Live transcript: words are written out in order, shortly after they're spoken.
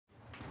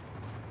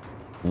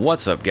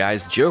What's up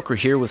guys, Joker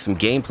here with some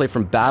gameplay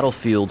from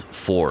Battlefield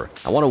 4.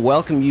 I want to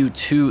welcome you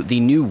to the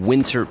new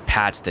winter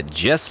patch that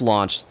just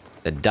launched,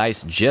 that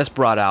DICE just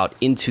brought out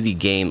into the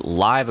game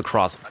live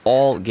across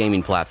all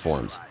gaming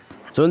platforms.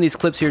 So in these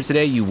clips here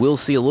today, you will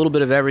see a little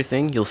bit of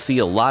everything. You'll see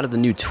a lot of the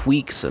new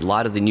tweaks, a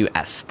lot of the new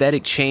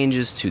aesthetic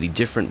changes to the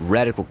different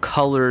reticle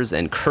colors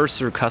and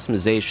cursor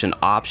customization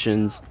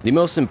options. The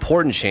most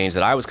important change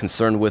that I was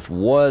concerned with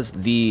was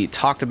the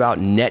talked about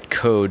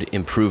netcode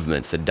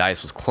improvements that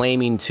DICE was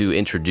claiming to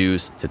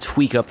introduce to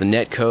tweak up the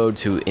netcode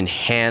to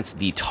enhance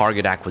the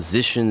target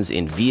acquisitions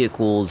in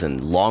vehicles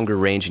and longer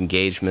range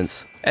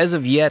engagements. As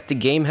of yet, the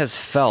game has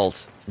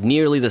felt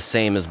nearly the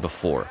same as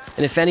before.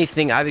 And if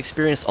anything, I've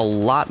experienced a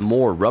lot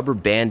more rubber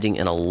banding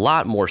and a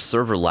lot more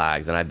server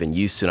lag than I've been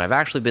used to, and I've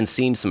actually been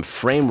seeing some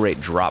frame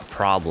rate drop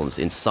problems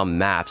in some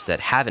maps that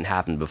haven't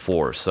happened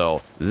before,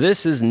 so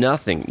this is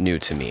nothing new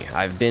to me.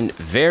 I've been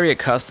very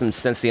accustomed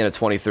since the end of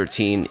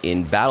 2013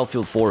 in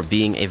Battlefield 4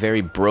 being a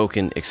very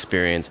broken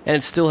experience, and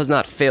it still has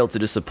not failed to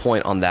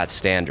disappoint on that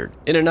standard.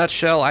 In a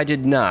nutshell, I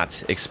did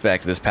not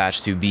expect this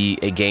patch to be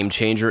a game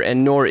changer,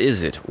 and nor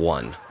is it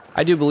one.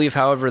 I do believe,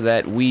 however,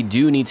 that we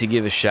do need to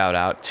give a shout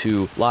out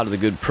to a lot of the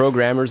good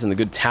programmers and the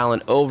good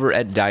talent over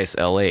at DICE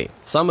LA.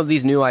 Some of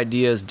these new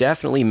ideas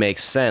definitely make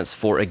sense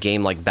for a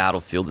game like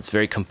Battlefield. It's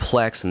very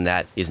complex and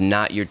that is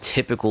not your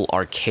typical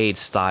arcade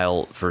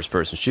style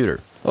first-person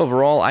shooter.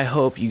 Overall, I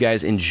hope you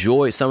guys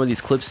enjoy some of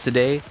these clips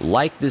today.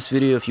 Like this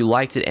video if you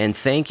liked it, and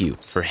thank you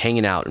for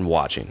hanging out and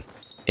watching.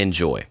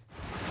 Enjoy.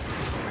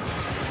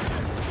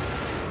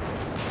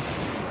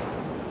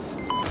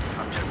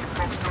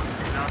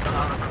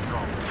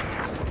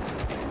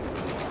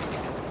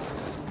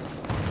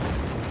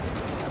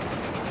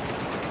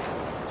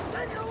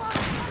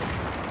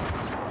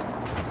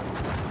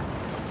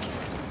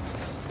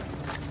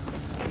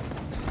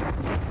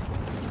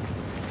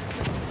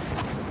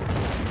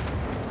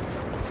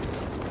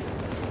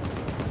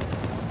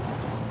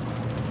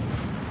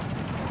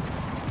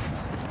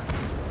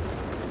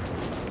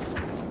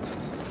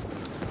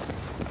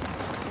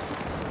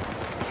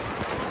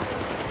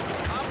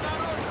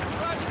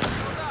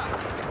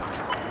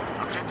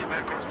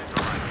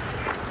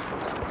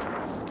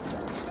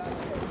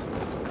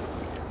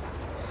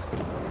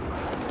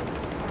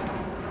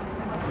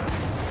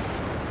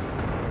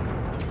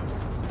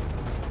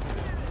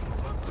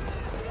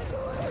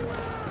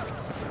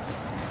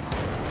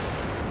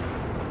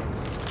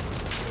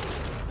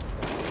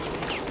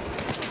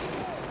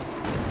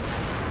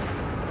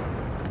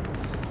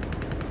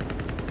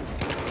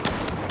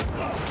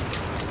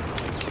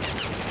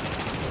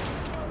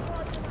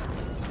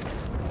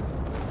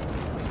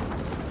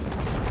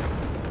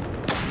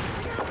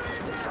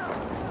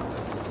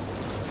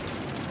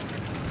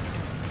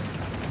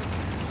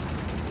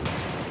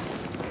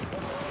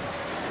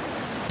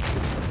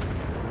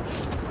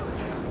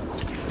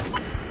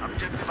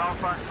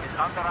 Alpha is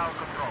under our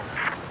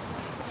control.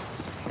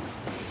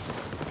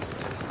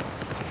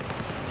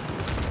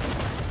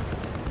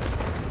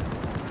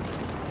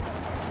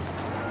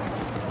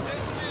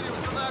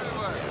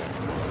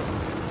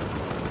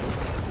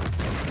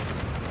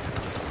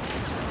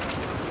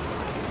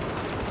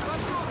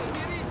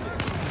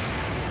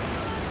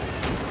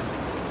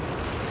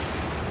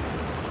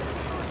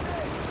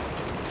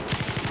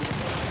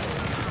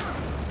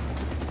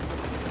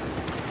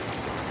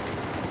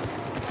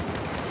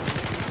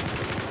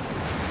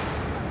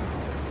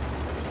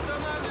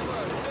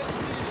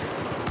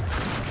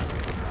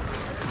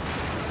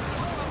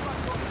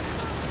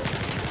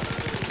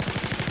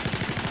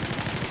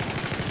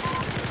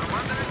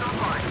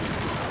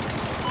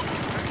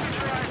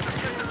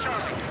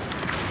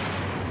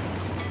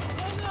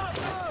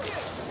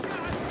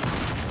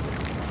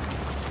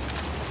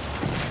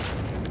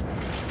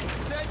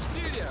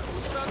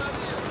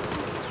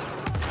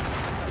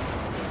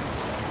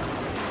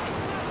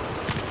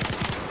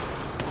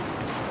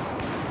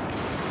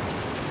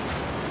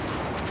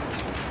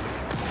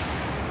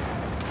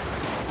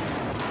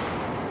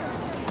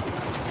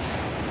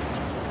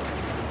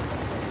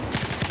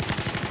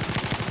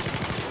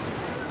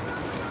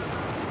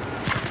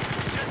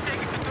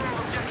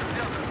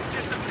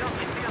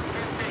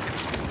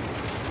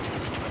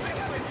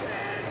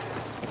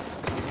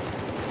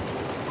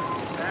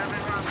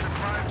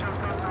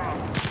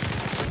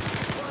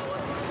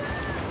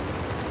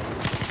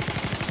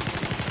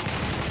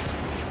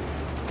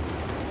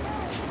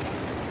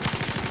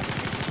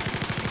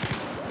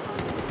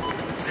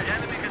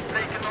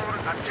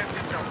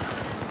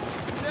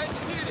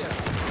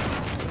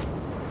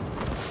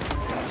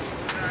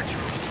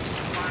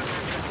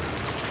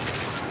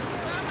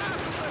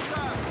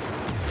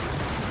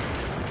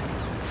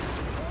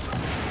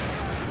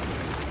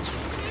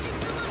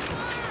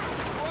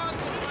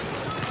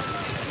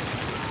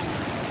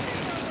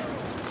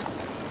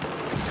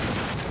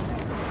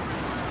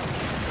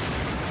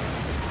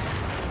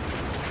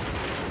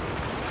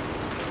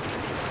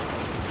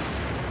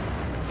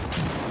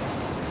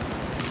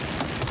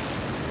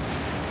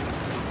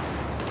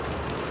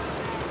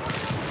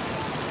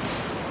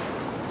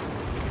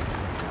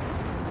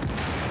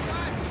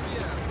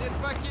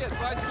 Молодец,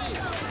 возьми!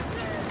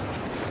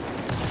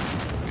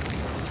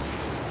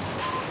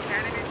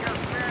 Enemy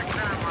just cleared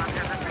Deathmatch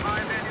as a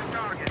high-value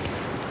target.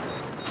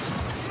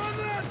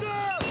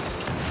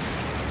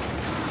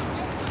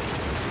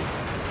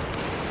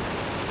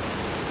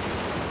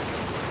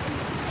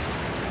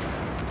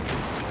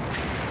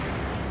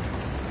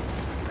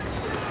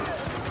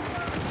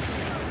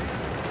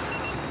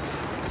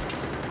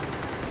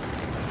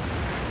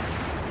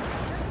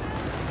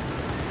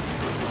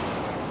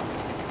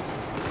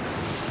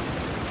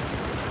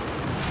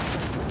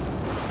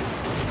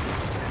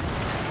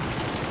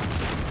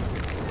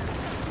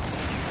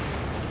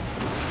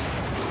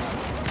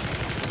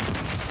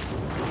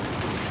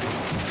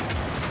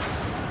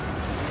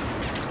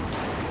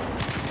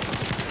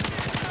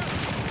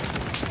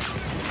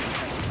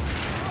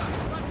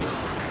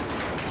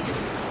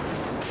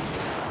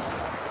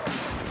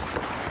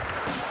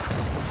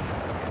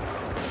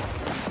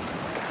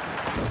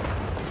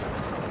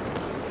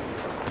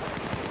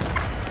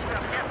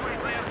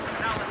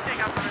 Now let's take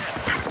out the rest.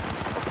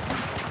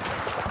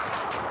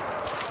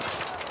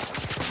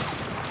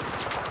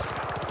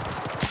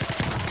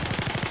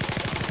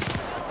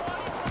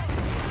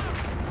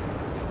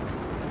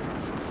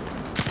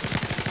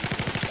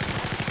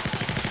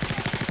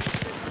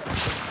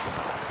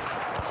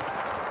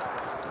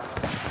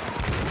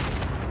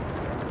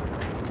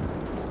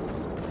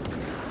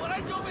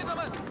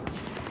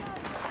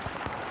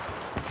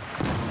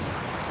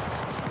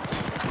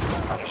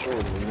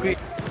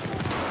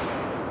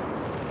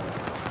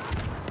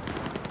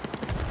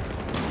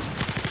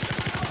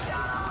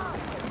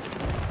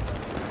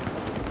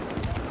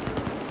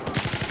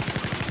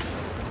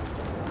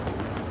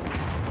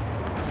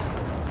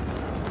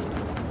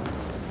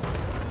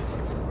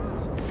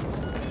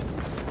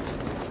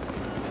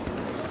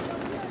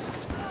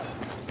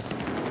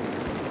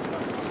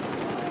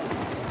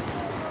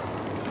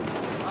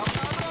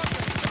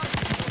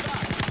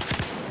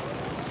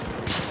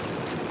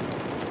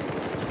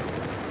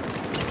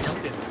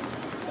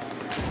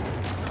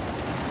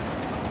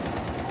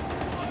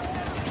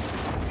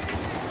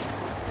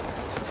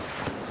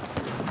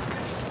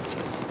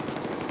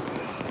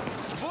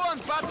 Вон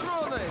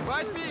патроны,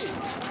 возьми!